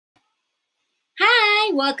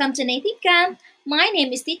welcome to Native Camp. My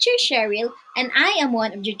name is Teacher Sheryl, and I am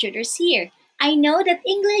one of the tutors here. I know that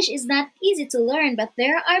English is not easy to learn, but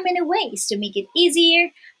there are many ways to make it easier,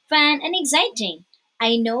 fun, and exciting.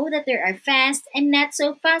 I know that there are fast and not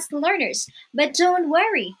so fast learners, but don't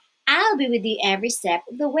worry, I'll be with you every step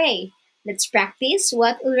of the way. Let's practice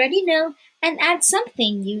what we already know and add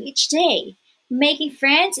something new each day. Making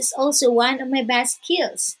friends is also one of my best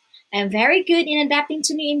skills. I'm very good in adapting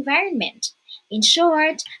to new environment. In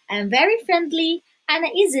short, I'm very friendly and I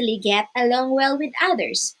easily get along well with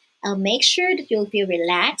others. I'll make sure that you'll feel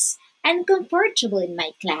relaxed and comfortable in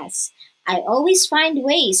my class. I always find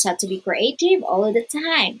ways how to be creative all the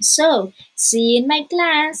time. So, see you in my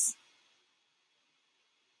class.